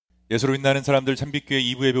예수로 빛나는 사람들 참빛교회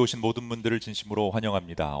 2부 예배 오신 모든 분들을 진심으로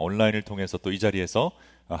환영합니다. 온라인을 통해서 또 이 자리에서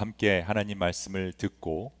함께 하나님 말씀을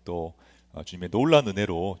듣고 또 주님의 놀라운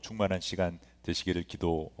은혜로 충만한 시간 되시기를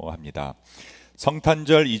기도합니다.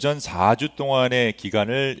 성탄절 이전 4주 동안의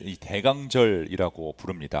기간을 이 대강절이라고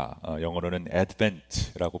부릅니다. 영어로는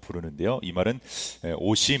Advent라고 부르는데요. 이 말은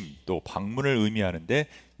오심 또 방문을 의미하는데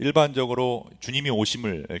일반적으로 주님이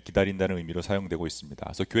오심을 기다린다는 의미로 사용되고 있습니다.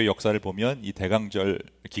 그래서 교회 역사를 보면 이 대강절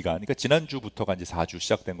기간, 그러니까 지난주부터가 이제 4주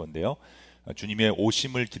시작된 건데요. 주님의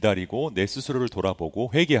오심을 기다리고 내 스스로를 돌아보고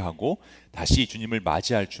회개하고 다시 주님을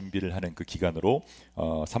맞이할 준비를 하는 그 기간으로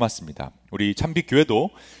삼았습니다. 우리 참빛교회도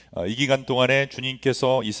이 기간 동안에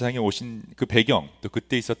주님께서 이 세상에 오신 그 배경, 또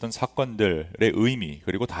그때 있었던 사건들의 의미,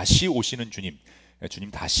 그리고 다시 오시는 주님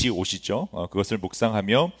다시 오시죠. 그것을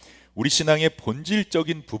묵상하며 우리 신앙의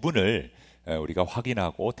본질적인 부분을 우리가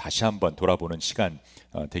확인하고 다시 한번 돌아보는 시간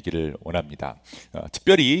되기를 원합니다.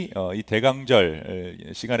 특별히 이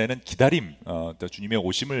대강절 시간에는 기다림, 또 주님의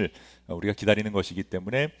오심을 우리가 기다리는 것이기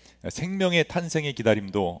때문에 생명의 탄생의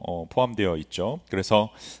기다림도 포함되어 있죠. 그래서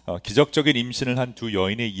기적적인 임신을 한 두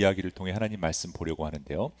여인의 이야기를 통해 하나님 말씀 보려고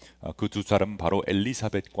하는데요. 그 두 사람은 바로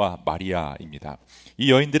엘리사벳과 마리아입니다.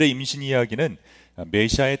 이 여인들의 임신 이야기는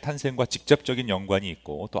메시아의 탄생과 직접적인 연관이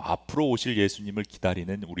있고 또 앞으로 오실 예수님을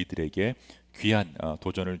기다리는 우리들에게 귀한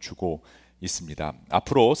도전을 주고 있습니다.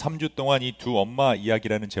 앞으로 3주 동안 이 두 엄마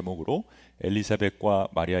이야기라는 제목으로 엘리사벳과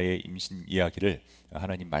마리아의 임신 이야기를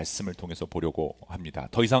하나님 말씀을 통해서 보려고 합니다.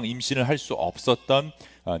 더 이상 임신을 할 수 없었던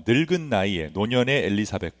늙은 나이에 노년의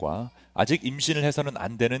엘리사벳과 아직 임신을 해서는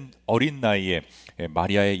안 되는 어린 나이에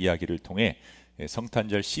마리아의 이야기를 통해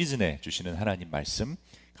성탄절 시즌에 주시는 하나님 말씀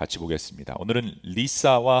같이 보겠습니다. 오늘은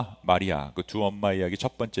리사와 마리아 그 두 엄마 이야기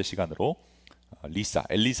첫 번째 시간으로 리사,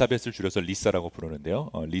 엘리사벳을 줄여서 리사라고 부르는데요.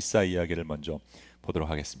 리사 이야기를 먼저 보도록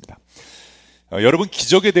하겠습니다. 여러분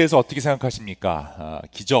기적에 대해서 어떻게 생각하십니까?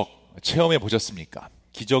 기적 체험해 보셨습니까?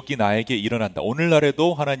 기적이 나에게 일어난다.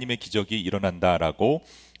 오늘날에도 하나님의 기적이 일어난다라고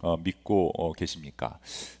믿고 계십니까?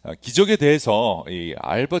 기적에 대해서 이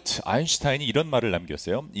알버트 아인슈타인이 이런 말을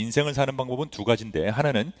남겼어요. 인생을 사는 방법은 두 가지인데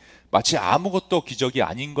하나는 마치 아무것도 기적이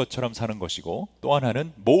아닌 것처럼 사는 것이고 또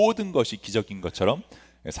하나는 모든 것이 기적인 것처럼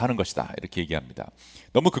사는 것이다, 이렇게 얘기합니다.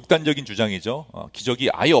 너무 극단적인 주장이죠.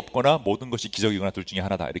 기적이 아예 없거나 모든 것이 기적이거나 둘 중에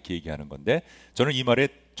하나다, 이렇게 얘기하는 건데 저는 이 말에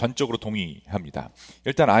전적으로 동의합니다.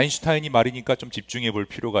 일단 아인슈타인이 말이니까 좀 집중해 볼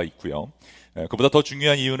필요가 있고요. 그보다 더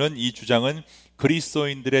중요한 이유는 이 주장은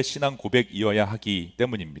그리스도인들의 신앙 고백이어야 하기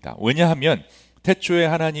때문입니다. 왜냐하면 태초에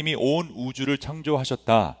하나님이 온 우주를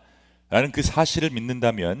창조하셨다 라는 그 사실을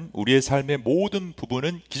믿는다면 우리의 삶의 모든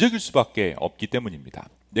부분은 기적일 수밖에 없기 때문입니다.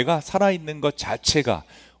 내가 살아있는 것 자체가,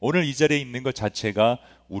 오늘 이 자리에 있는 것 자체가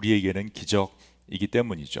우리에게는 기적이기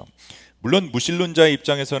때문이죠. 물론 무신론자의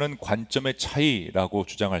입장에서는 관점의 차이라고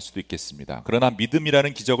주장할 수도 있겠습니다. 그러나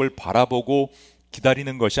믿음이라는 기적을 바라보고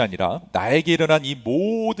기다리는 것이 아니라 나에게 일어난 이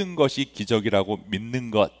모든 것이 기적이라고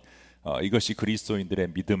믿는 것, 이것이 그리스도인들의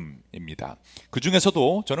믿음입니다. 그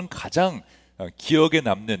중에서도 저는 가장 기억에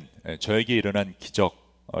남는 저에게 일어난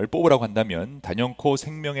기적을 뽑으라고 한다면 단연코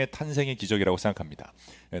생명의 탄생의 기적이라고 생각합니다.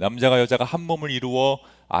 남자가 여자가 한 몸을 이루어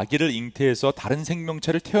아기를 잉태해서 다른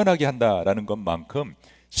생명체를 태어나게 한다라는 것만큼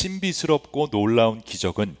신비스럽고 놀라운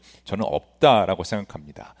기적은 저는 없다라고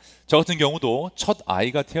생각합니다. 저 같은 경우도 첫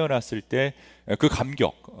아이가 태어났을 때 그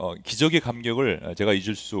감격, 기적의 감격을 제가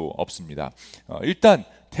잊을 수 없습니다. 일단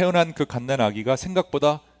태어난 그 갓난 아기가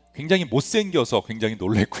생각보다 굉장히 못생겨서 굉장히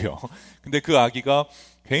놀랬고요. 근데 그 아기가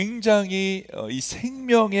굉장히 이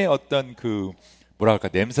생명의 어떤 그 뭐라 할까,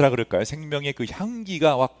 냄새라 그럴까요? 생명의 그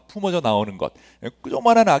향기가 막 품어져 나오는 것.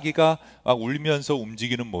 조그만한 아기가 막 울면서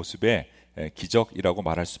움직이는 모습에 기적이라고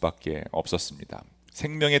말할 수밖에 없었습니다.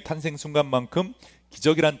 생명의 탄생 순간만큼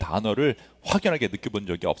기적이란 단어를 확연하게 느껴본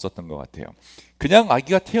적이 없었던 것 같아요. 그냥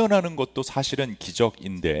아기가 태어나는 것도 사실은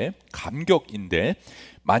기적인데, 감격인데,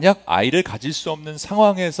 만약 아이를 가질 수 없는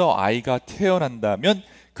상황에서 아이가 태어난다면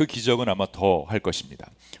그 기적은 아마 더 할 것입니다.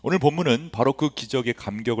 오늘 본문은 바로 그 기적의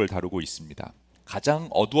감격을 다루고 있습니다. 가장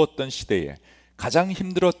어두웠던 시대에 가장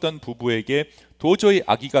힘들었던 부부에게 도저히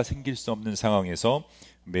아기가 생길 수 없는 상황에서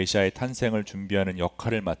메시아의 탄생을 준비하는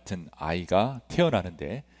역할을 맡은 아이가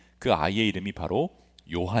태어나는데 그 아이의 이름이 바로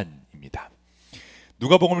요한입니다.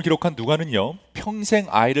 누가복음을 기록한 누가는요, 평생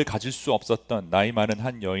아이를 가질 수 없었던 나이 많은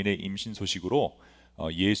한 여인의 임신 소식으로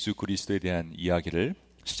예수 그리스도에 대한 이야기를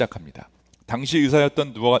시작합니다. 당시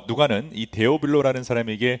의사였던 누가는 이 데오빌로라는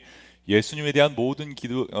사람에게 예수님에 대한 모든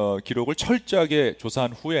기록을 철저하게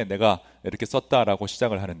조사한 후에 내가 이렇게 썼다라고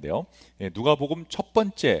시작을 하는데요. 누가복음 첫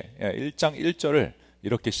번째 1장 1절을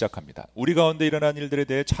이렇게 시작합니다. 우리 가운데 일어난 일들에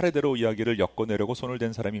대해 차례대로 이야기를 엮어내려고 손을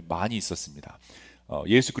댄 사람이 많이 있었습니다.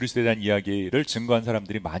 예수 그리스도에 대한 이야기를 증거한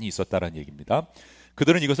사람들이 많이 있었다는 얘기입니다.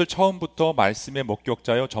 그들은 이것을 처음부터 말씀의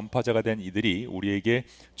목격자요 전파자가 된 이들이 우리에게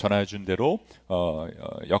전해준 대로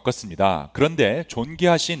엮었습니다. 그런데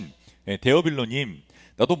존귀하신 데오빌로님,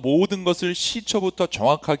 나도 모든 것을 시초부터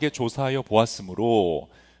정확하게 조사하여 보았으므로,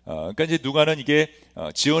 그러니까 이제 누가는 이게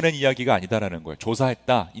지어낸 이야기가 아니다라는 거예요.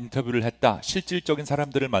 조사했다, 인터뷰를 했다, 실질적인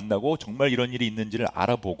사람들을 만나고 정말 이런 일이 있는지를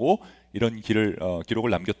알아보고 이런 기록을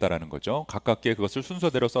남겼다라는 거죠. 가깝게 그것을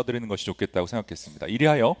순서대로 써드리는 것이 좋겠다고 생각했습니다.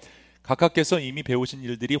 이리하여 각각께서 이미 배우신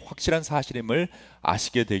일들이 확실한 사실임을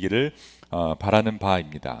아시게 되기를 바라는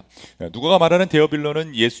바입니다. 누가가 말하는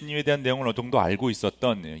데오빌로는 예수님에 대한 내용을 어느 정도 알고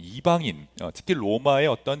있었던 이방인, 특히 로마의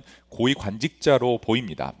어떤 고위 관직자로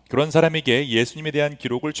보입니다. 그런 사람에게 예수님에 대한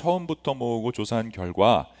기록을 처음부터 모으고 조사한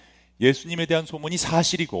결과 예수님에 대한 소문이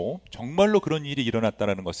사실이고 정말로 그런 일이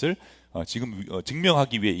일어났다는 것을 지금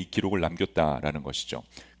증명하기 위해 이 기록을 남겼다라는 것이죠.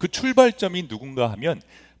 그 출발점이 누군가 하면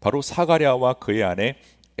바로 사가랴와 그의 아내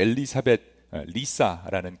엘리사벳,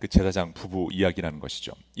 리사라는 그 제사장 부부 이야기라는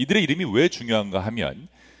것이죠. 이들의 이름이 왜 중요한가 하면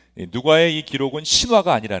누가의 이 기록은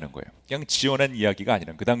신화가 아니라는 거예요. 그냥 지어낸 이야기가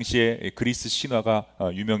아니라, 그 당시에 그리스 신화가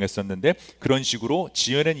유명했었는데 그런 식으로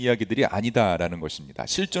지어낸 이야기들이 아니다라는 것입니다.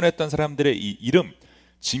 실존했던 사람들의 이 이름,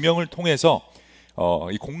 지명을 통해서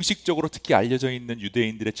공식적으로 특히 알려져 있는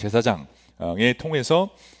유대인들의 제사장에 통해서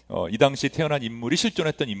이 당시 태어난 인물이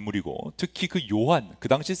실존했던 인물이고, 특히 그 요한, 그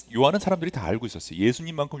당시 요한은 사람들이 다 알고 있었어요.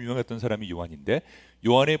 예수님만큼 유명했던 사람이 요한인데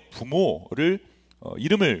요한의 부모를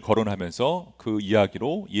이름을 거론하면서 그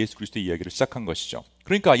이야기로 예수 그리스도의 이야기를 시작한 것이죠.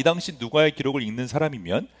 그러니까 이 당시 누가의 기록을 읽는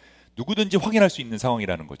사람이면 누구든지 확인할 수 있는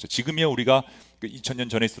상황이라는 거죠. 지금이야 우리가 2000년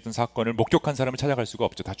전에 있었던 사건을 목격한 사람을 찾아갈 수가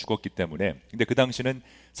없죠. 다 죽었기 때문에. 근데 그 당시는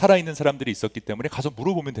살아있는 사람들이 있었기 때문에 가서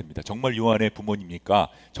물어보면 됩니다. 정말 요한의 부모님입니까?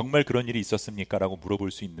 정말 그런 일이 있었습니까? 라고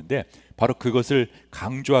물어볼 수 있는데, 바로 그것을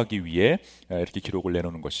강조하기 위해 이렇게 기록을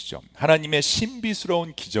내놓는 것이죠. 하나님의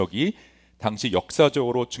신비스러운 기적이 당시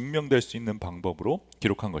역사적으로 증명될 수 있는 방법으로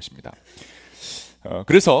기록한 것입니다.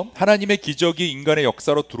 그래서 하나님의 기적이 인간의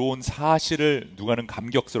역사로 들어온 사실을 누가는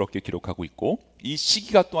감격스럽게 기록하고 있고, 이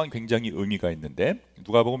시기가 또한 굉장히 의미가 있는데,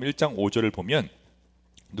 누가복음 1장 5절을 보면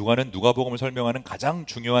누가는 누가복음을 설명하는 가장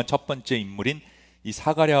중요한 첫 번째 인물인 이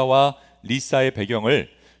사가랴와 리사의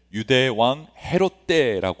배경을 유대 왕 헤롯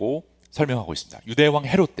때라고 설명하고 있습니다. 유대 왕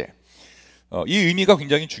헤롯 때. 이 의미가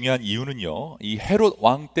굉장히 중요한 이유는요, 이 헤롯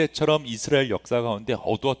왕 때처럼 이스라엘 역사 가운데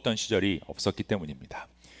어두웠던 시절이 없었기 때문입니다.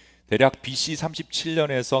 대략 BC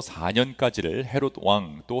 37년에서 4년까지를 헤롯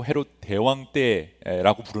왕, 또 헤롯 대왕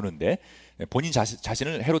때라고 부르는데, 본인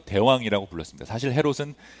자신을 헤롯 대왕이라고 불렀습니다. 사실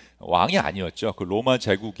헤롯은 왕이 아니었죠. 그 로마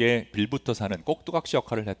제국의 빌부터 사는 꼭두각시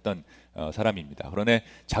역할을 했던 사람입니다. 그러나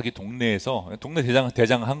자기 동네에서 동네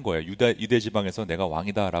대장한 거예요. 유대 지방에서 내가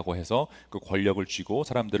왕이다라고 해서 그 권력을 쥐고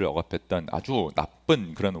사람들을 억압했던 아주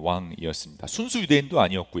나쁜 그런 왕이었습니다. 순수 유대인도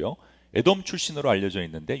아니었고요. 에돔 출신으로 알려져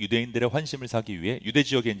있는데, 유대인들의 환심을 사기 위해 유대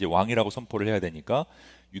지역에 이제 왕이라고 선포를 해야 되니까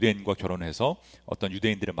유대인과 결혼해서 어떤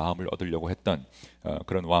유대인들의 마음을 얻으려고 했던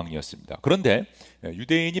그런 왕이었습니다. 그런데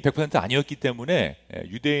유대인이 100% 아니었기 때문에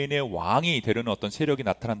유대인의 왕이 되려는 어떤 세력이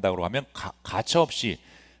나타난다고 하면 가차없이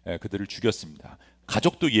그들을 죽였습니다.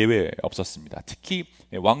 가족도 예외 없었습니다. 특히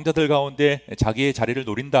왕자들 가운데 자기의 자리를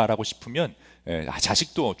노린다라고 싶으면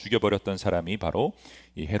자식도 죽여버렸던 사람이 바로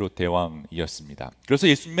이 헤롯 대왕이었습니다. 그래서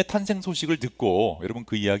예수님의 탄생 소식을 듣고, 여러분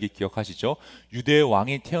그 이야기 기억하시죠? 유대의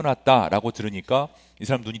왕이 태어났다라고 들으니까 이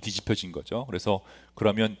사람 눈이 뒤집혀진 거죠. 그래서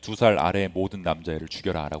그러면 2살 아래의 모든 남자애를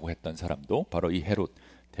죽여라라고 했던 사람도 바로 이 헤롯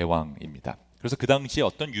대왕입니다. 그래서 그 당시에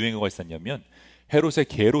어떤 유행어가 있었냐면, 헤롯의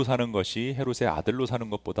개로 사는 것이 헤롯의 아들로 사는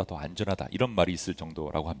것보다 더 안전하다, 이런 말이 있을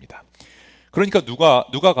정도라고 합니다. 그러니까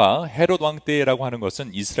누가가 헤롯 왕 때라고 하는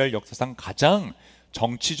것은 이스라엘 역사상 가장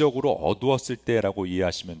정치적으로 어두웠을 때라고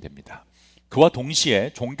이해하시면 됩니다. 그와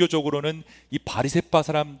동시에 종교적으로는 이 바리새파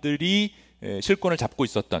사람들이 실권을 잡고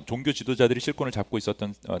있었던, 종교 지도자들이 실권을 잡고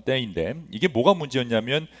있었던 때인데, 이게 뭐가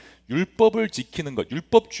문제였냐면 율법을 지키는 것,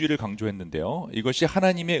 율법주의를 강조했는데요, 이것이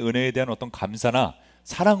하나님의 은혜에 대한 어떤 감사나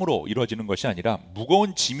사랑으로 이루어지는 것이 아니라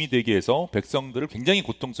무거운 짐이 되게 해서 백성들을 굉장히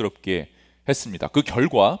고통스럽게 했습니다. 그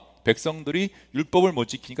결과 백성들이 율법을 못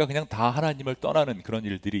지키니까 그냥 다 하나님을 떠나는 그런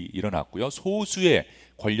일들이 일어났고요. 소수의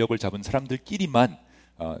권력을 잡은 사람들끼리만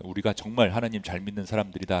우리가 정말 하나님 잘 믿는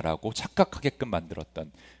사람들이다라고 착각하게끔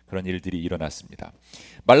만들었던 그런 일들이 일어났습니다.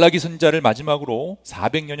 말라기 선지자를 마지막으로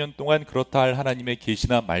 400여 년 동안 그렇다 할 하나님의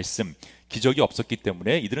계시나 말씀, 기적이 없었기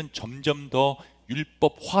때문에 이들은 점점 더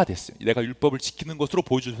율법화됐어요. 내가 율법을 지키는 것으로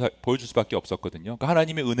보여줄 수밖에 없었거든요. 그러니까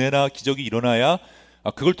하나님의 은혜나 기적이 일어나야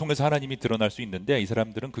그걸 통해서 하나님이 드러날 수 있는데 이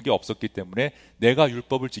사람들은 그게 없었기 때문에 내가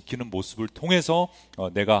율법을 지키는 모습을 통해서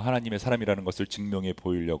내가 하나님의 사람이라는 것을 증명해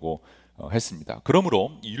보이려고 했습니다.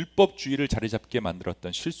 그러므로 이 율법주의를 자리 잡게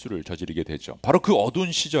만들었던 실수를 저지르게 되죠. 바로 그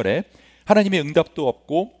어두운 시절에 하나님의 응답도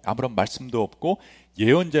없고 아무런 말씀도 없고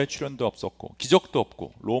예언자의 출현도 없었고 기적도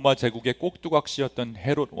없고 로마 제국의 꼭두각시였던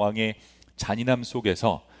헤롯 왕의 잔인함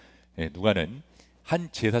속에서 누가는 한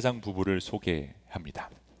제사장 부부를 소개합니다.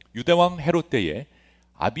 유대왕 헤롯 때에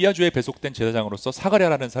아비야주에 배속된 제사장으로서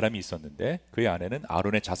사가랴라는 사람이 있었는데 그의 아내는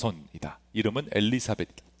아론의 자손이다. 이름은 엘리사벳.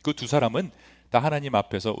 그 두 사람은 다 하나님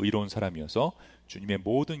앞에서 의로운 사람이어서 주님의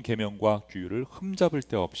모든 계명과 규율을 흠잡을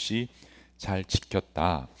데 없이 잘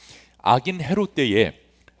지켰다. 악인 헤롯 때에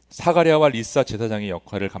사가랴와 리사 제사장의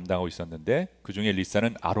역할을 감당하고 있었는데 그 중에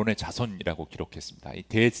리사는 아론의 자손이라고 기록했습니다. 이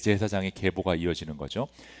대제사장의 계보가 이어지는 거죠.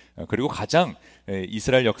 그리고 가장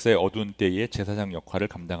이스라엘 역사의 어두운 때에 제사장 역할을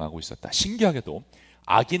감당하고 있었다. 신기하게도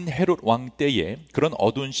악인 헤롯 왕 때에 그런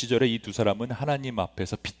어두운 시절에 이 두 사람은 하나님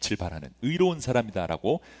앞에서 빛을 발하는 의로운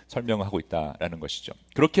사람이다라고 설명하고 있다라는 것이죠.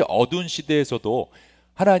 그렇게 어두운 시대에서도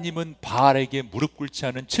하나님은 바알에게 무릎 꿇지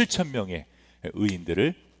않은 7천 명의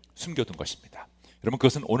의인들을 숨겨둔 것입니다. 여러분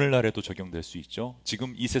그것은 오늘날에도 적용될 수 있죠.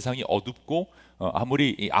 지금 이 세상이 어둡고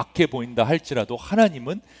아무리 악해 보인다 할지라도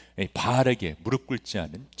하나님은 바알에게 무릎 꿇지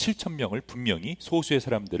않은 7천 명을 분명히 소수의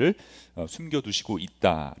사람들을 숨겨두시고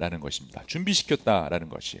있다라는 것입니다. 준비시켰다라는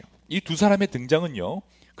것이에요. 이 두 사람의 등장은요.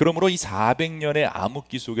 그러므로 이 400년의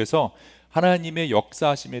암흑기 속에서 하나님의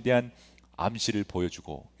역사하심에 대한 암시를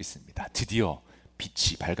보여주고 있습니다. 드디어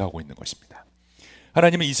빛이 밝아오고 있는 것입니다.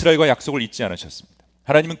 하나님은 이스라엘과 약속을 잊지 않으셨습니다.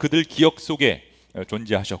 하나님은 그들 기억 속에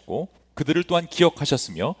존재하셨고 그들을 또한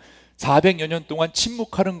기억하셨으며 400여 년 동안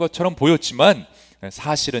침묵하는 것처럼 보였지만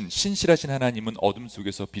사실은 신실하신 하나님은 어둠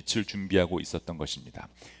속에서 빛을 준비하고 있었던 것입니다.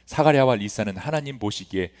 사가랴와 리사는 하나님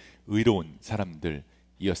보시기에 의로운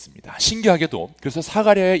사람들이었습니다. 신기하게도 그래서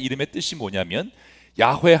사가랴의 이름의 뜻이 뭐냐면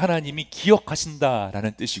야훼 하나님이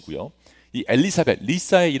기억하신다라는 뜻이고요. 이 엘리사벳,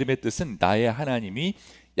 리사의 이름의 뜻은 나의 하나님이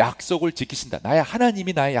약속을 지키신다. 나의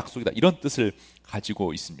하나님이 나의 약속이다. 이런 뜻을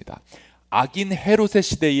가지고 있습니다. 악인 헤롯의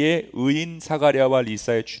시대에 의인 사가랴와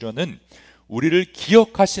리사의 출현은 우리를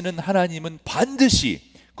기억하시는 하나님은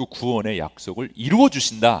반드시 그 구원의 약속을 이루어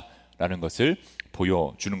주신다라는 것을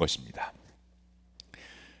보여주는 것입니다.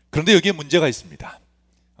 그런데 여기에 문제가 있습니다.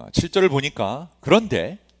 7절을 보니까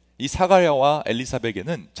그런데 이 사가랴와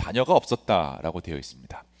엘리사벳에게는 자녀가 없었다라고 되어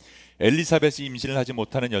있습니다. 엘리사벳이 임신을 하지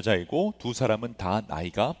못하는 여자이고 두 사람은 다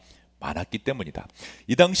나이가 많았기 때문이다.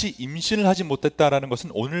 이 당시 임신을 하지 못했다라는 것은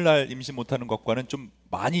오늘날 임신 못하는 것과는 좀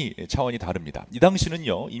많이 차원이 다릅니다. 이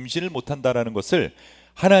당시는요, 임신을 못한다라는 것을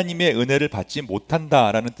하나님의 은혜를 받지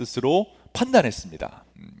못한다라는 뜻으로 판단했습니다.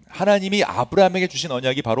 하나님이 아브라함에게 주신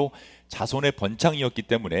언약이 바로 자손의 번창이었기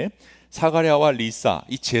때문에 사가랴와 리사,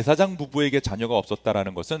 이 제사장 부부에게 자녀가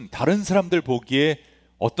없었다라는 것은 다른 사람들 보기에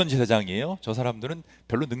어떤 제사장이에요? 저 사람들은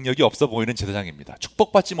별로 능력이 없어 보이는 제사장입니다.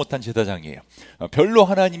 축복받지 못한 제사장이에요. 별로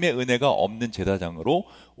하나님의 은혜가 없는 제사장으로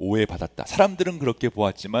오해받았다. 사람들은 그렇게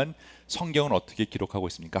보았지만 성경은 어떻게 기록하고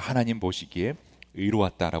있습니까? 하나님 보시기에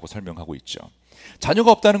의로웠다라고 설명하고 있죠.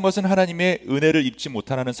 자녀가 없다는 것은 하나님의 은혜를 입지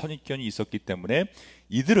못하는 선입견이 있었기 때문에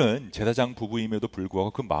이들은 제사장 부부임에도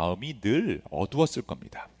불구하고 그 마음이 늘 어두웠을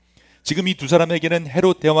겁니다. 지금 이 두 사람에게는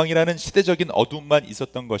헤롯 대왕이라는 시대적인 어두움만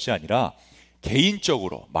있었던 것이 아니라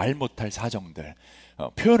개인적으로 말 못할 사정들,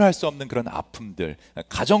 표현할 수 없는 그런 아픔들,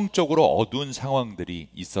 가정적으로 어두운 상황들이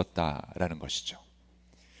있었다라는 것이죠.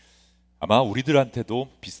 아마 우리들한테도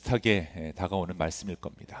비슷하게 다가오는 말씀일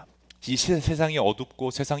겁니다. 이 세상이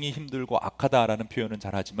어둡고 세상이 힘들고 악하다라는 표현은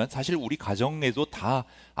잘하지만 사실 우리 가정에도 다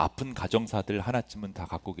아픈 가정사들 하나쯤은 다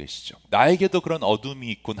갖고 계시죠. 나에게도 그런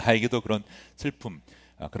어둠이 있고 나에게도 그런 슬픔,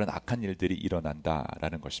 그런 악한 일들이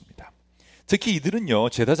일어난다라는 것입니다. 특히 이들은요,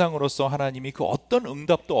 제사장으로서 하나님이 그 어떤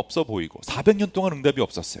응답도 없어 보이고 400년 동안 응답이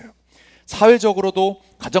없었어요. 사회적으로도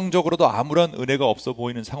가정적으로도 아무런 은혜가 없어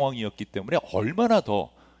보이는 상황이었기 때문에 얼마나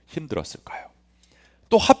더 힘들었을까요?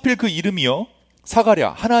 또 하필 그 이름이요,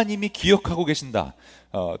 사가랴, 하나님이 기억하고 계신다.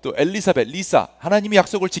 또 엘리사벳, 리사, 하나님이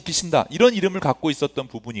약속을 지키신다. 이런 이름을 갖고 있었던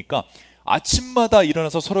부부니까 아침마다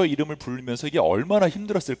일어나서 서로 이름을 부르면서 이게 얼마나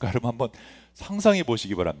힘들었을까 여러분 한번 상상해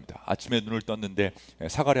보시기 바랍니다. 아침에 눈을 떴는데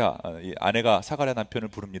사가랴, 아내가 사가랴 남편을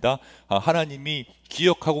부릅니다. 하나님이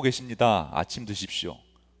기억하고 계십니다. 아침 드십시오.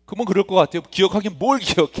 그러면 그럴 것 같아요. 기억하긴 뭘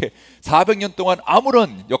기억해. 400년 동안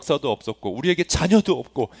아무런 역사도 없었고 우리에게 자녀도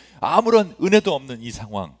없고 아무런 은혜도 없는 이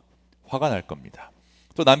상황, 화가 날 겁니다.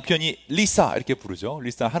 또 남편이 리사 이렇게 부르죠.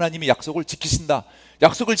 리사, 하나님이 약속을 지키신다.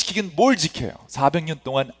 약속을 지키긴 뭘 지켜요? 400년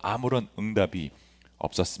동안 아무런 응답이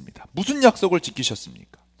없었습니다. 무슨 약속을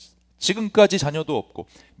지키셨습니까? 지금까지 자녀도 없고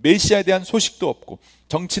메시아에 대한 소식도 없고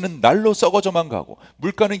정치는 날로 썩어져만 가고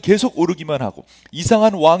물가는 계속 오르기만 하고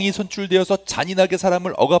이상한 왕이 선출되어서 잔인하게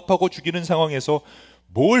사람을 억압하고 죽이는 상황에서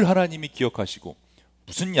뭘 하나님이 기억하시고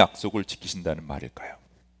무슨 약속을 지키신다는 말일까요?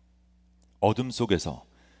 어둠 속에서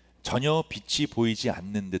전혀 빛이 보이지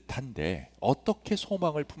않는 듯한데 어떻게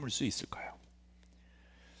소망을 품을 수 있을까요?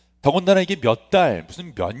 더군다나 이게 몇 달,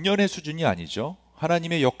 무슨 몇 년의 수준이 아니죠.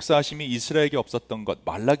 하나님의 역사하심이 이스라엘에게 없었던 것,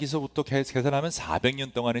 말라기서부터 계산하면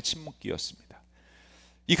 400년 동안의 침묵기였습니다.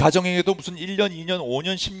 이 가정에게도 무슨 1년, 2년,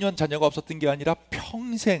 5년, 10년 자녀가 없었던 게 아니라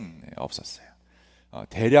평생 없었어요.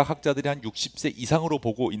 대략 학자들이 한 60세 이상으로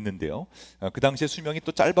보고 있는데요. 그 당시에 수명이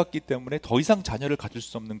또 짧았기 때문에 더 이상 자녀를 가질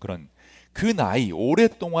수 없는 그런 그 나이,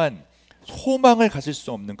 오랫동안 소망을 가질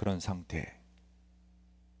수 없는 그런 상태.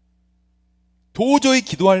 도저히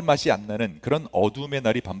기도할 맛이 안 나는 그런 어둠의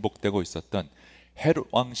날이 반복되고 있었던 헤롯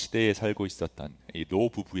왕 시대에 살고 있었던 이 로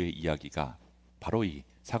부부의 이야기가 바로 이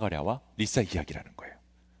사가랴와 리사 이야기라는 거예요.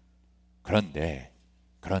 그런데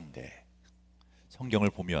성경을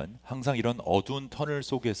보면 항상 이런 어두운 터널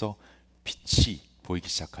속에서 빛이 보이기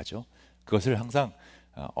시작하죠. 그것을 항상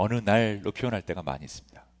어느 날로 표현할 때가 많이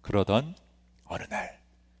있습니다. 그러던 어느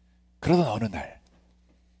날.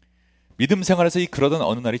 믿음 생활에서 이 그러던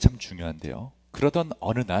어느 날이 참 중요한데요. 그러던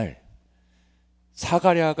어느 날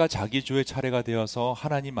사가랴가 자기 조의 차례가 되어서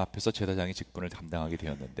하나님 앞에서 제사장의 직분을 담당하게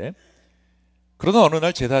되었는데, 그러던 어느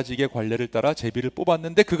날 제사직의 관례를 따라 제비를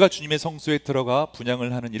뽑았는데 그가 주님의 성소에 들어가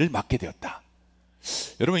분향을 하는 일을 맡게 되었다.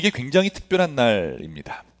 여러분, 이게 굉장히 특별한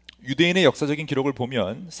날입니다. 유대인의 역사적인 기록을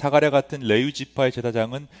보면 사가랴 같은 레위 지파의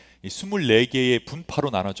제사장은 24개의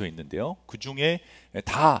분파로 나눠져 있는데요. 그 중에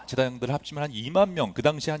다 제사장들을 합치면 한 2만 명, 그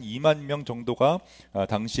당시 한 2만 명 정도가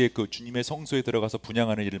당시에 그 주님의 성소에 들어가서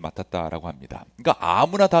분향하는 일을 맡았다라고 합니다. 그러니까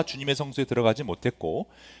아무나 다 주님의 성소에 들어가지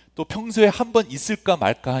못했고 또 평소에 한 번 있을까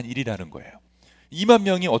말까 한 일이라는 거예요. 2만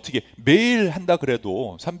명이 어떻게 매일 한다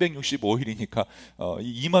그래도 365일이니까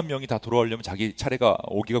 2만 명이 다 돌아오려면 자기 차례가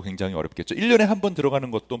오기가 굉장히 어렵겠죠. 1년에 한 번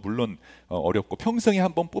들어가는 것도 물론 어렵고 평생에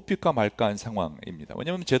한 번 뽑힐까 말까 한 상황입니다.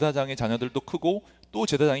 왜냐하면 제사장의 자녀들도 크고 또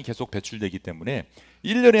제사장이 계속 배출되기 때문에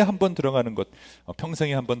 1년에 한 번 들어가는 것,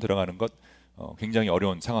 평생에 한 번 들어가는 것 굉장히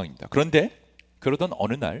어려운 상황입니다. 그런데 그러던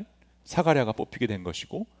어느 날 사가랴가 뽑히게 된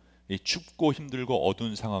것이고, 이 춥고 힘들고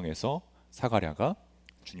어두운 상황에서 사가랴가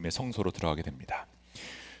주님의 성소로 들어가게 됩니다.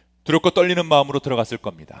 두렵고 떨리는 마음으로 들어갔을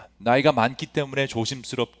겁니다. 나이가 많기 때문에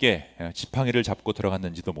조심스럽게 지팡이를 잡고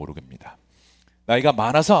들어갔는지도 모르겠습니다. 나이가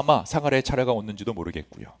많아서 아마 사가랴의 차례가 왔는지도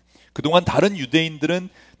모르겠고요. 그동안 다른 유대인들은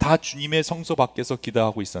다 주님의 성소 밖에서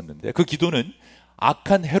기도하고 있었는데 그 기도는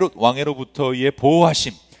악한 헤롯 왕으로부터의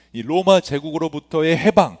보호하심, 이 로마 제국으로부터의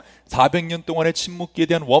해방, 400년 동안의 침묵기에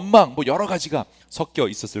대한 원망, 여러 가지가 섞여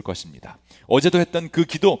있었을 것입니다. 어제도 했던 그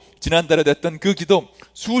기도, 지난달에도 했던 그 기도,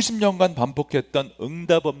 수십 년간 반복했던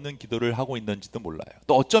응답 없는 기도를 하고 있는지도 몰라요.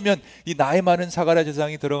 또 어쩌면 이 나이 많은 사가랴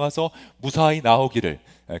제사장이 들어가서 무사히 나오기를,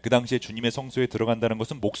 그 당시에 주님의 성소에 들어간다는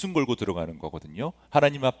것은 목숨 걸고 들어가는 거거든요.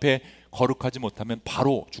 하나님 앞에 거룩하지 못하면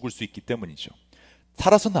바로 죽을 수 있기 때문이죠.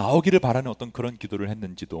 살아서 나오기를 바라는 어떤 그런 기도를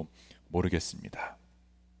했는지도 모르겠습니다.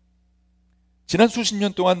 지난 수십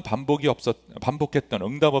년 동안 반복했던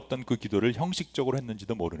응답 없던 그 기도를 형식적으로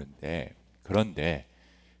했는지도 모르는데, 그런데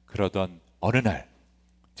그러던 어느 날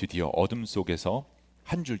드디어 어둠 속에서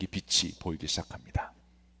한 줄기 빛이 보이기 시작합니다.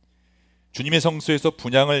 주님의 성소에서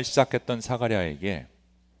분향을 시작했던 사가랴에게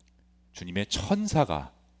주님의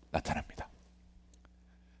천사가 나타납니다.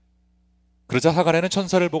 그러자 사가랴는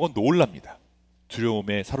천사를 보고 놀랍니다.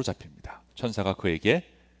 두려움에 사로잡힙니다. 천사가 그에게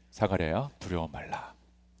사가랴야 두려워 말라.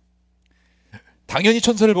 당연히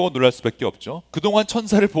천사를 보고 놀랄 수밖에 없죠. 그동안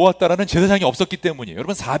천사를 보았다라는 제사장이 없었기 때문이에요.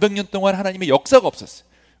 여러분, 400년 동안 하나님의 역사가 없었어요.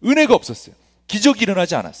 은혜가 없었어요. 기적이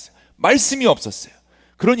일어나지 않았어요. 말씀이 없었어요.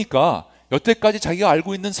 그러니까 여태까지 자기가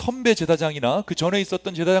알고 있는 선배 제사장이나 그 전에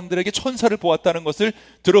있었던 제사장들에게 천사를 보았다는 것을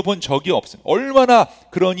들어본 적이 없어요. 얼마나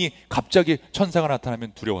그러니 갑자기 천사가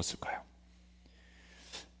나타나면 두려웠을까요?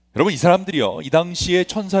 여러분, 이 사람들이요, 이 당시에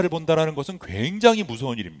천사를 본다는 것은 굉장히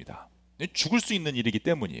무서운 일입니다. 죽을 수 있는 일이기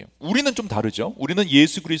때문이에요. 우리는 좀 다르죠. 우리는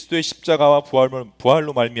예수 그리스도의 십자가와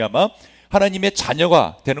부활로 말미암아 하나님의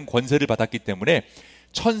자녀가 되는 권세를 받았기 때문에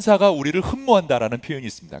천사가 우리를 흠모한다라는 표현이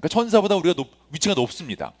있습니다. 그러니까 천사보다 우리가 위치가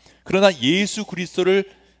높습니다. 그러나 예수 그리스도를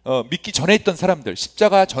믿기 전에 있던 사람들,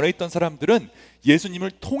 십자가 전에 있던 사람들은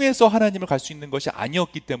예수님을 통해서 하나님을 갈 수 있는 것이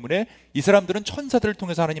아니었기 때문에 이 사람들은 천사들을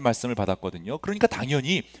통해서 하나님 말씀을 받았거든요. 그러니까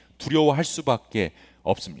당연히 두려워할 수밖에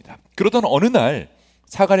없습니다. 그러던 어느 날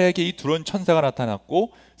사가랴에게 이 두려운 천사가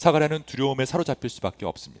나타났고 사가랴는 두려움에 사로잡힐 수밖에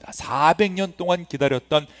없습니다. 400년 동안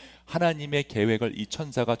기다렸던 하나님의 계획을 이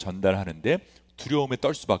천사가 전달하는데 두려움에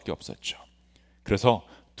떨 수밖에 없었죠. 그래서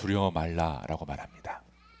두려워 말라라고 말합니다.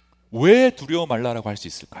 왜 두려워 말라라고 할 수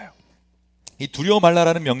있을까요? 이 두려워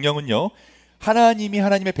말라라는 명령은요, 하나님이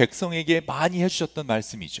하나님의 백성에게 많이 해주셨던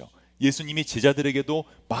말씀이죠. 예수님이 제자들에게도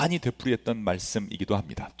많이 되풀이했던 말씀이기도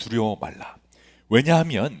합니다. 두려워 말라.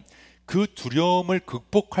 왜냐하면 그 두려움을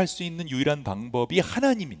극복할 수 있는 유일한 방법이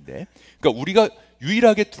하나님인데, 그러니까 우리가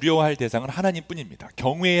유일하게 두려워할 대상은 하나님뿐입니다.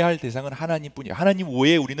 경외해야 할 대상은 하나님뿐이에요. 하나님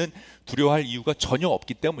외에 우리는 두려워할 이유가 전혀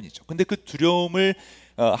없기 때문이죠. 근데 그 두려움을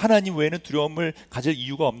하나님 외에는 두려움을 가질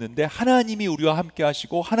이유가 없는데, 하나님이 우리와 함께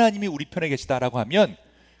하시고 하나님이 우리 편에 계시다라고 하면,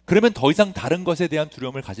 그러면 더 이상 다른 것에 대한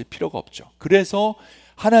두려움을 가질 필요가 없죠. 그래서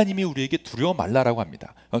하나님이 우리에게 두려워 말라라고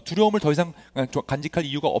합니다. 두려움을 더 이상 간직할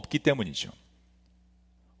이유가 없기 때문이죠.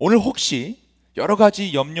 오늘 혹시 여러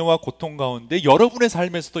가지 염려와 고통 가운데 여러분의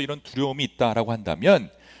삶에서도 이런 두려움이 있다라고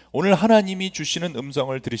한다면, 오늘 하나님이 주시는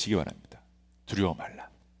음성을 들으시기 바랍니다. 두려워 말라.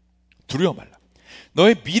 두려워 말라.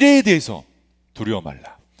 너의 미래에 대해서 두려워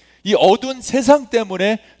말라. 이 어두운 세상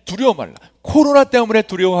때문에 두려워 말라. 코로나 때문에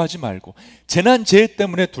두려워하지 말고, 재난재해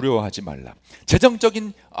때문에 두려워하지 말라.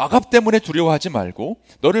 재정적인 악압 때문에 두려워하지 말고,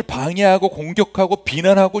 너를 방해하고 공격하고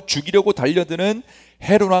비난하고 죽이려고 달려드는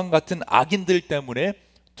헤롯왕 같은 악인들 때문에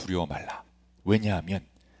두려워 말라. 왜냐하면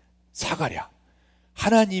사가랴,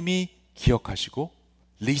 하나님이 기억하시고,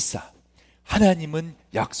 리사, 하나님은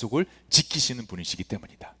약속을 지키시는 분이시기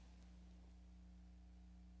때문이다.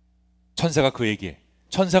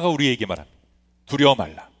 천사가 우리에게 말합니다. 두려워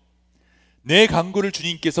말라. 내 간구를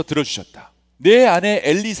주님께서 들어주셨다. 내 아내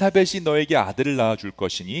엘리사벳이 너에게 아들을 낳아줄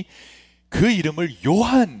것이니 그 이름을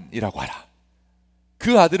요한이라고 하라.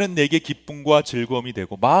 그 아들은 내게 기쁨과 즐거움이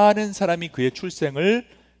되고 많은 사람이 그의 출생을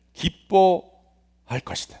기뻐할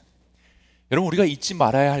것이다. 여러분, 우리가 잊지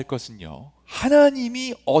말아야 할 것은요,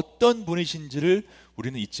 하나님이 어떤 분이신지를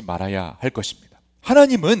우리는 잊지 말아야 할 것입니다.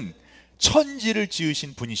 하나님은 천지를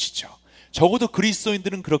지으신 분이시죠. 적어도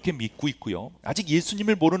그리스도인들은 그렇게 믿고 있고요. 아직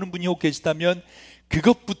예수님을 모르는 분이 혹 계시다면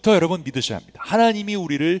그것부터 여러분 믿으셔야 합니다. 하나님이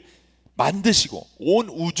우리를 만드시고 온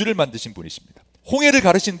우주를 만드신 분이십니다. 홍해를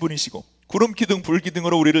가르신 분이시고 구름 기둥 불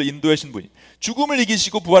기둥으로 우리를 인도하신 분이, 죽음을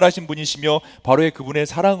이기시고 부활하신 분이시며, 바로 그분의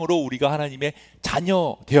사랑으로 우리가 하나님의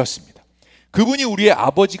자녀 되었습니다. 그분이 우리의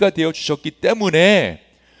아버지가 되어 주셨기 때문에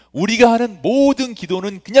우리가 하는 모든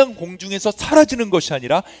기도는 그냥 공중에서 사라지는 것이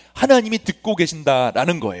아니라 하나님이 듣고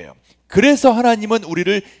계신다라는 거예요. 그래서 하나님은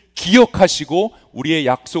우리를 기억하시고 우리의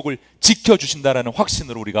약속을 지켜주신다라는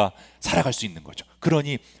확신으로 우리가 살아갈 수 있는 거죠.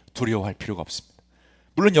 그러니 두려워할 필요가 없습니다.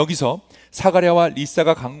 물론 여기서 사가랴와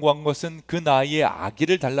리사가 간구한 것은 그 나이에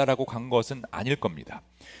아기를 달라라고 간 것은 아닐 겁니다.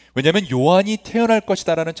 왜냐하면 요한이 태어날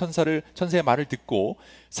것이다라는 천사의 말을 듣고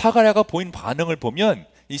사가랴가 보인 반응을 보면,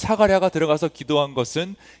 이 사가랴가 들어가서 기도한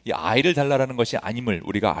것은 이 아이를 달라라는 것이 아님을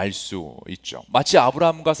우리가 알 수 있죠. 마치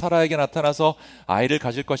아브라함과 사라에게 나타나서 아이를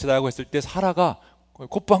가질 것이라고 했을 때 사라가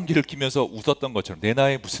콧방귀를 뀌면서 웃었던 것처럼, 내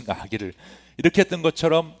나이에 무슨 아기를, 이렇게 했던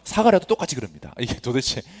것처럼 사가랴도 똑같이 그럽니다. 이게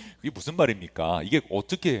도대체 이게 무슨 말입니까? 이게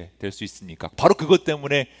어떻게 될 수 있습니까? 바로 그것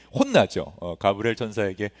때문에 혼나죠. 가브리엘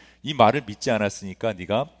천사에게 이 말을 믿지 않았으니까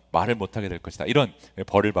네가 말을 못하게 될 것이다, 이런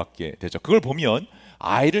벌을 받게 되죠. 그걸 보면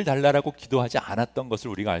아이를 달라라고 기도하지 않았던 것을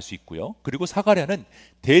우리가 알 수 있고요. 그리고 사가랴는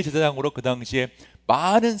대제사장으로 그 당시에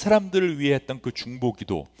많은 사람들을 위해 했던 그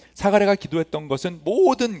중보기도, 사가랴가 기도했던 것은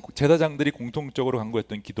모든 제사장들이 공통적으로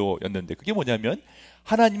간구했던 기도였는데, 그게 뭐냐면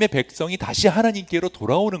하나님의 백성이 다시 하나님께로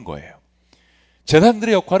돌아오는 거예요.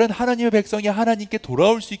 제사장들의 역할은 하나님의 백성이 하나님께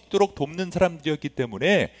돌아올 수 있도록 돕는 사람들이었기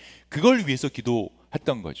때문에 그걸 위해서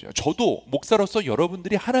기도했던 거죠. 저도 목사로서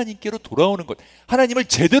여러분들이 하나님께로 돌아오는 것, 하나님을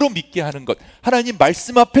제대로 믿게 하는 것, 하나님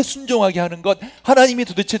말씀 앞에 순종하게 하는 것, 하나님이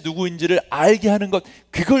도대체 누구인지를 알게 하는 것,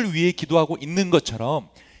 그걸 위해 기도하고 있는 것처럼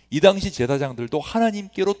이 당시 제사장들도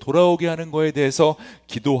하나님께로 돌아오게 하는 것에 대해서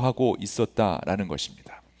기도하고 있었다라는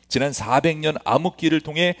것입니다. 지난 400년 암흑기를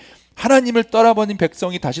통해 하나님을 떠나버린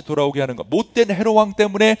백성이 다시 돌아오게 하는 것, 못된 헤롯왕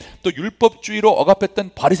때문에, 또 율법주의로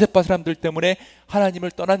억압했던 바리새파 사람들 때문에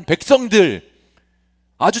하나님을 떠난 백성들,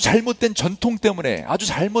 아주 잘못된 전통 때문에, 아주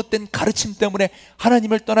잘못된 가르침 때문에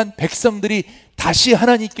하나님을 떠난 백성들이 다시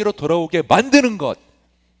하나님께로 돌아오게 만드는 것,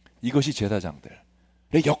 이것이 제사장들의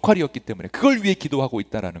역할이었기 때문에 그걸 위해 기도하고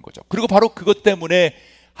있다는 거죠. 그리고 바로 그것 때문에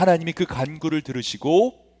하나님이 그 간구를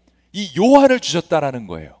들으시고 이 요한을 주셨다라는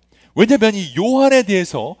거예요. 왜냐하면 이 요한에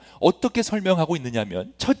대해서 어떻게 설명하고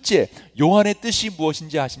있느냐면, 첫째, 요한의 뜻이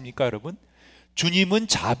무엇인지 아십니까 여러분? 주님은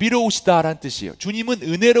자비로우시다라는 뜻이에요. 주님은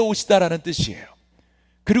은혜로우시다라는 뜻이에요.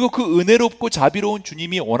 그리고 그 은혜롭고 자비로운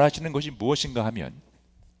주님이 원하시는 것이 무엇인가 하면,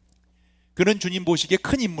 그는 주님 보시기에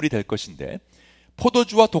큰 인물이 될 것인데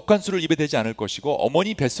포도주와 독한 술을 입에 대지 않을 것이고,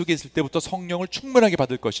 어머니 뱃속에 있을 때부터 성령을 충만하게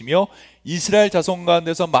받을 것이며, 이스라엘 자손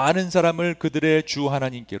가운데서 많은 사람을 그들의 주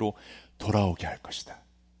하나님께로 돌아오게 할 것이다.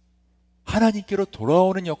 하나님께로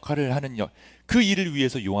돌아오는 역할을 하는 그 일을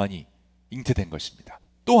위해서 요한이 잉태된 것입니다.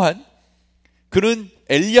 또한 그는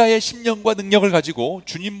엘리야의 심령과 능력을 가지고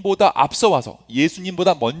주님보다 앞서 와서,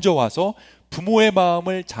 예수님보다 먼저 와서 부모의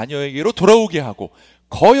마음을 자녀에게로 돌아오게 하고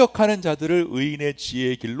거역하는 자들을 의인의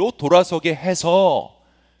지혜의 길로 돌아서게 해서,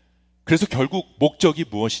 그래서 결국 목적이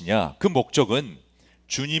무엇이냐? 그 목적은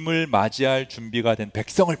주님을 맞이할 준비가 된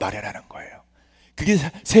백성을 마련하는 거예요. 그게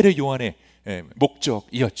세례 요한의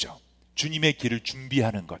목적이었죠. 주님의 길을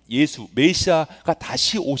준비하는 것, 예수, 메시아가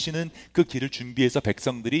다시 오시는 그 길을 준비해서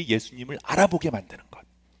백성들이 예수님을 알아보게 만드는 것.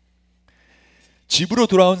 집으로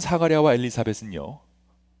돌아온 사가랴와 엘리사벳은요,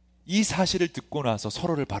 이 사실을 듣고 나서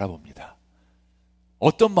서로를 바라봅니다.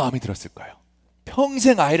 어떤 마음이 들었을까요?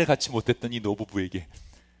 평생 아이를 갖지 못했던 이 노부부에게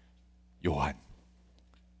요한,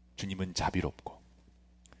 주님은 자비롭고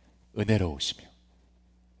은혜로우시며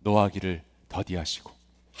노하기를 더디하시고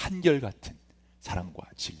한결같은 사랑과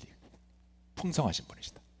진리 풍성하신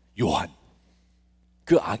분이시다. 요한,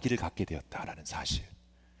 그 아기를 갖게 되었다라는 사실,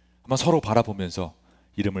 아마 서로 바라보면서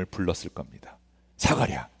이름을 불렀을 겁니다.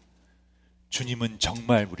 사가랴, 주님은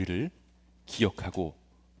정말 우리를 기억하고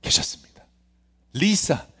계셨습니다.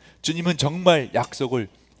 리사, 주님은 정말 약속을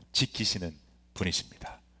지키시는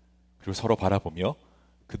분이십니다. 그리고 서로 바라보며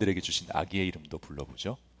그들에게 주신 아기의 이름도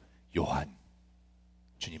불러보죠. 요한,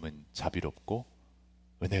 주님은 자비롭고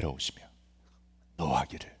은혜로우시며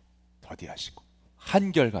노하기를 더디하시고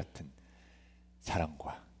한결같은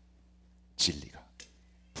사랑과 진리가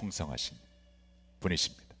풍성하신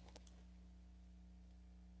분이십니다.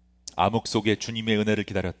 암흑 속에 주님의 은혜를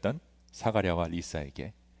기다렸던 사가랴와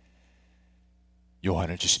리사에게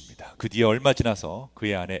요한을 주십니다. 그 뒤에 얼마 지나서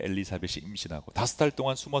그의 아내 엘리사벳이 임신하고 5달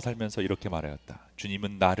동안 숨어 살면서 이렇게 말하였다.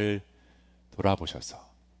 주님은 나를 돌아보셔서,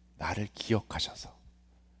 나를 기억하셔서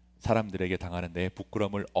사람들에게 당하는 내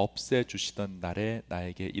부끄러움을 없애주시던 날에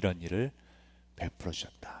나에게 이런 일을 베풀어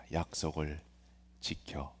주셨다. 약속을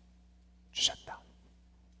지켜주셨다.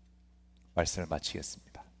 말씀을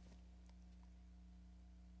마치겠습니다.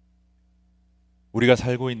 우리가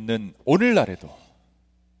살고 있는 오늘날에도,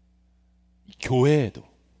 교회에도,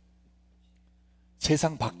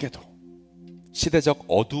 세상 밖에도 시대적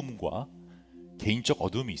어둠과 개인적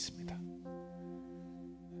어둠이 있습니다.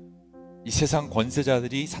 이 세상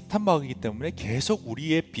권세자들이 사탄 마귀이기 때문에 계속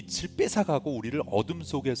우리의 빛을 뺏어가고 우리를 어둠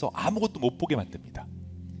속에서 아무것도 못 보게 만듭니다.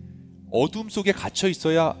 어둠 속에 갇혀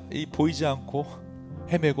있어야 보이지 않고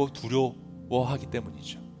헤매고 두려워하기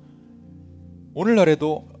때문이죠.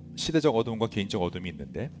 오늘날에도 시대적 어둠과 개인적 어둠이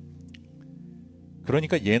있는데,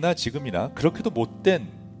 그러니까 예나 지금이나 그렇게도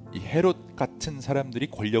못된 이 헤롯 같은 사람들이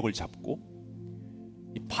권력을 잡고,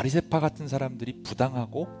 이 바리새파 같은 사람들이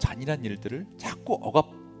부당하고 잔인한 일들을 자꾸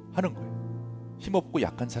억압하는 거예요. 힘없고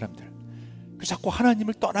약한 사람들, 그 자꾸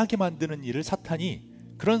하나님을 떠나게 만드는 일을 사탄이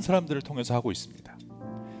그런 사람들을 통해서 하고 있습니다.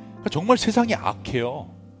 그러니까 정말 세상이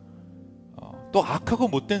악해요. 또 악하고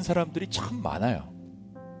못된 사람들이 참 많아요.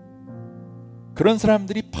 그런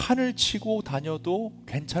사람들이 판을 치고 다녀도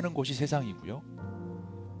괜찮은 곳이 세상이고요,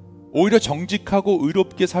 오히려 정직하고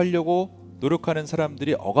의롭게 살려고 노력하는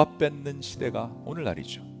사람들이 억압받는 시대가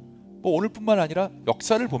오늘날이죠. 뭐 오늘뿐만 아니라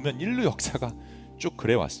역사를 보면 인류 역사가 쭉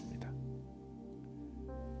그래 왔습니다.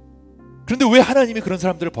 그런데 왜 하나님이 그런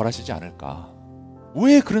사람들을 벌하시지 않을까?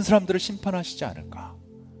 왜 그런 사람들을 심판하시지 않을까?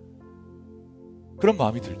 그런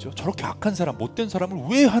마음이 들죠. 저렇게 악한 사람, 못된 사람을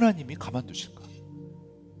왜 하나님이 가만두실까?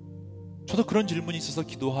 저도 그런 질문이 있어서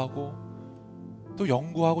기도하고 또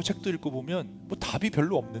연구하고 책도 읽고 보면 뭐 답이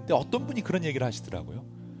별로 없는데 어떤 분이 그런 얘기를 하시더라고요.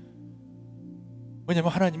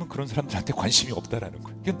 왜냐하면 하나님은 그런 사람들한테 관심이 없다라는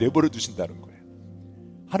거예요. 그냥 내버려 두신다는 거예요.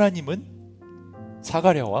 하나님은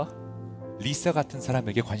사가랴와 리사 같은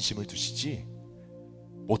사람에게 관심을 두시지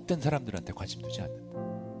못된 사람들한테 관심 두지 않는다.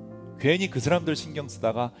 괜히 그 사람들 신경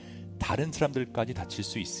쓰다가 다른 사람들까지 다칠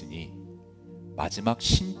수 있으니 마지막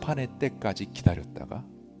심판의 때까지 기다렸다가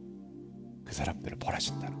그 사람들을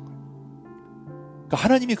벌하신다는 거예요. 그러니까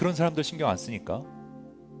하나님이 그런 사람들 신경 안 쓰니까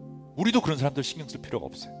우리도 그런 사람들 신경 쓸 필요가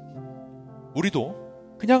없어요.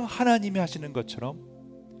 우리도 그냥 하나님이 하시는 것처럼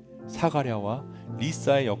사가랴와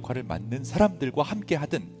리사의 역할을 맡는 사람들과 함께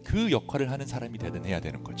하든 그 역할을 하는 사람이 되든 해야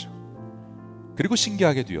되는 거죠. 그리고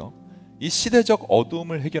신기하게도요, 이 시대적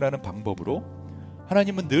어두움을 해결하는 방법으로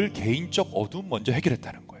하나님은 늘 개인적 어두움 먼저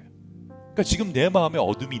해결했다는 거예요. 그러니까 지금 내 마음에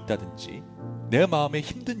어둠이 있다든지 내 마음에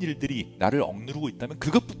힘든 일들이 나를 억누르고 있다면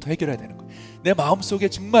그것부터 해결해야 되는 거예요. 내 마음속에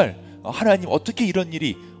정말 하나님 어떻게 이런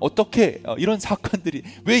일이, 어떻게 이런 사건들이,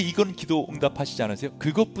 왜 이건 기도 응답하시지 않으세요?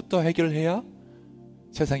 그것부터 해결해야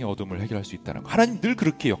세상의 어둠을 해결할 수 있다는 거. 하나님 늘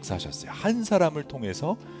그렇게 역사하셨어요. 한 사람을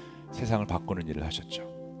통해서 세상을 바꾸는 일을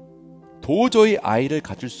하셨죠. 도저히 아이를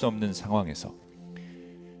가질 수 없는 상황에서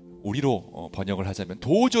우리로 번역을 하자면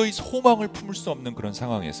도저히 소망을 품을 수 없는 그런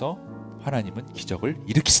상황에서 하나님은 기적을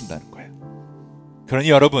일으키신다는 거예요. 그러니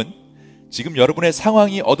여러분, 지금 여러분의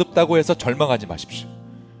상황이 어둡다고 해서 절망하지 마십시오.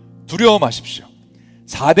 두려워 마십시오.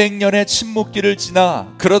 400년의 침묵기를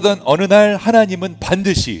지나 그러던 어느 날 하나님은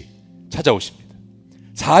반드시 찾아오십니다.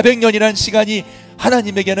 400년이라는 시간이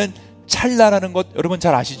하나님에게는 찰나라는 것 여러분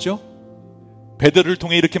잘 아시죠? 베드로를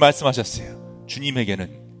통해 이렇게 말씀하셨어요. 주님에게는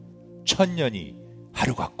 1000년이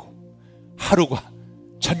하루 같고 하루가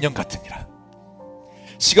 1000년 같으니라.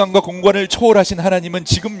 시간과 공간을 초월하신 하나님은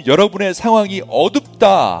지금 여러분의 상황이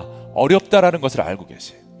어둡다, 어렵다라는 것을 알고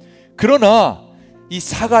계세요. 그러나 이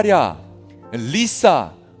사가랴,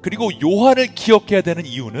 리사, 그리고 요한을 기억해야 되는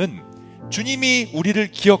이유는 주님이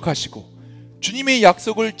우리를 기억하시고 주님의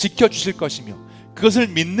약속을 지켜주실 것이며 그것을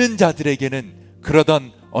믿는 자들에게는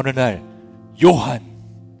그러던 어느 날 요한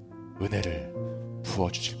은혜를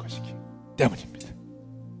부어주실 것이기 때문입니다.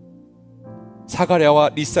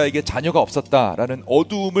 사가랴와 리사에게 자녀가 없었다라는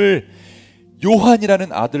어두움을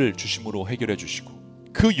요한이라는 아들을 주심으로 해결해 주시고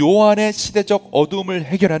그 요한의 시대적 어두움을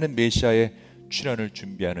해결하는 메시아의 출현을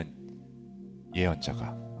준비하는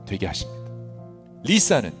예언자가 되게 하십니다.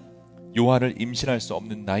 리사는 요한을 임신할 수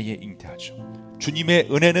없는 나이에 잉태하죠. 주님의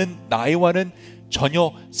은혜는 나이와는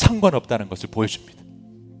전혀 상관없다는 것을 보여줍니다.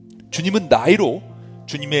 주님은 나이로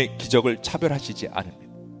주님의 기적을 차별하시지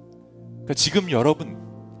않습니다. 그러니까 지금 여러분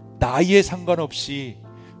나이에 상관없이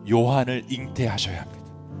요한을 잉태하셔야 합니다.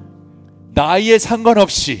 나이에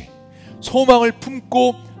상관없이 소망을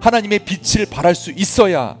품고 하나님의 빛을 발할 수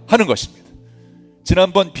있어야 하는 것입니다.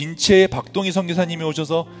 지난번 빈체의 박동희 선교사님이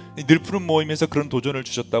오셔서 늘푸른 모임에서 그런 도전을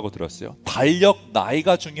주셨다고 들었어요. 달력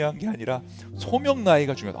나이가 중요한 게 아니라 소명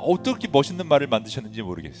나이가 중요하다. 어떻게 멋있는 말을 만드셨는지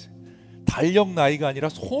모르겠어요. 달력 나이가 아니라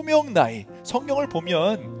소명 나이. 성경을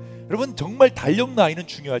보면 여러분 정말 달력 나이는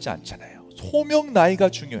중요하지 않잖아요. 소명 나이가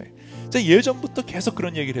중요해. 제가 예전부터 계속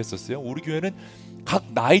그런 얘기를 했었어요. 우리 교회는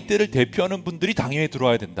각 나이대를 대표하는 분들이 당연히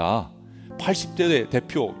들어와야 된다. 80대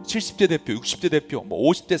대표, 70대 대표, 60대 대표,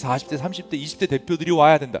 50대, 40대, 30대, 20대 대표들이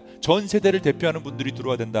와야 된다. 전 세대를 대표하는 분들이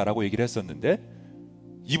들어와야 된다라고 얘기를 했었는데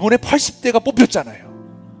이번에 80대가 뽑혔잖아요.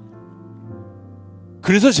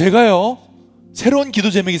 그래서 제가요 새로운 기도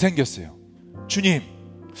제목이 생겼어요. 주님,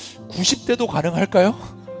 90대도 가능할까요?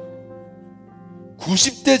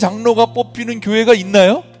 90대 장로가 뽑히는 교회가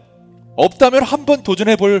있나요? 없다면 한번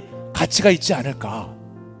도전해 볼 가치가 있지 않을까?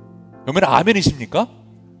 그러면 아멘이십니까?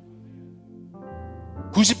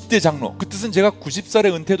 90대 장로, 그 뜻은 제가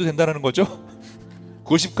 90살에 은퇴해도 된다는 거죠?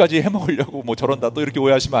 90까지 해먹으려고 뭐 저런다 또 이렇게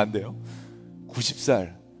오해하시면 안 돼요.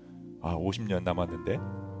 90살, 50년 남았는데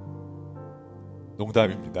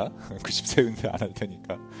농담입니다. 90세 은퇴 안 할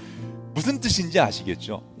테니까. 무슨 뜻인지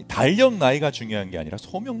아시겠죠? 달력 나이가 중요한 게 아니라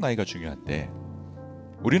소명 나이가 중요한데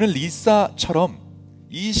우리는 리사처럼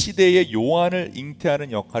이 시대의 요한을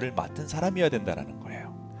잉태하는 역할을 맡은 사람이어야 된다는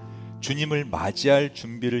거예요. 주님을 맞이할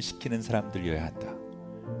준비를 시키는 사람들이어야 한다.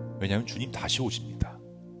 왜냐하면 주님 다시 오십니다.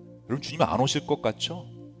 여러분 주님 안 오실 것 같죠?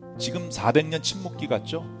 지금 400년 침묵기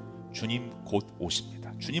같죠? 주님 곧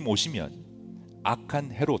오십니다. 주님 오시면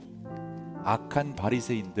악한 헤롯, 악한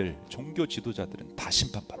바리새인들, 종교 지도자들은 다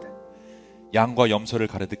심판받아요. 양과 염소를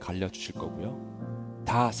가르듯 갈려주실 거고요.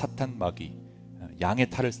 다 사탄 마귀,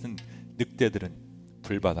 양의 탈을 쓴 늑대들은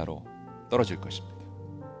불바다로 떨어질 것입니다.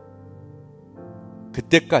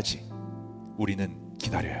 그때까지 우리는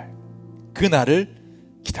기다려야 해요. 그 날을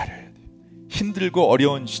기다려야 돼요. 힘들고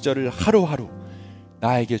어려운 시절을 하루하루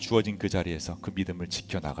나에게 주어진 그 자리에서 그 믿음을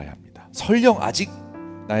지켜나가야 합니다. 설령 아직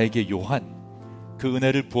나에게 요한 그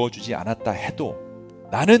은혜를 부어주지 않았다 해도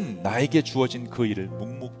나는 나에게 주어진 그 일을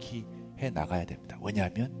묵묵히 해나가야 됩니다.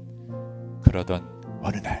 왜냐하면 그러던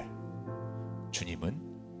어느 날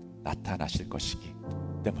주님은 나타나실 것이기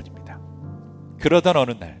때문입니다. 그러던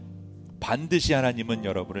어느 날 반드시 하나님은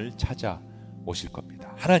여러분을 찾아오실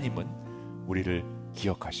겁니다. 하나님은 우리를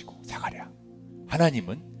기억하시고 사가랴,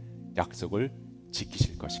 하나님은 약속을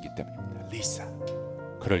지키실 것이기 때문입니다. 리사,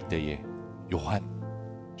 그럴 때에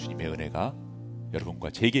요한, 주님의 은혜가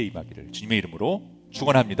여러분과 제게 임하기를 주님의 이름으로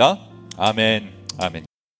축원합니다. 아멘, 아멘.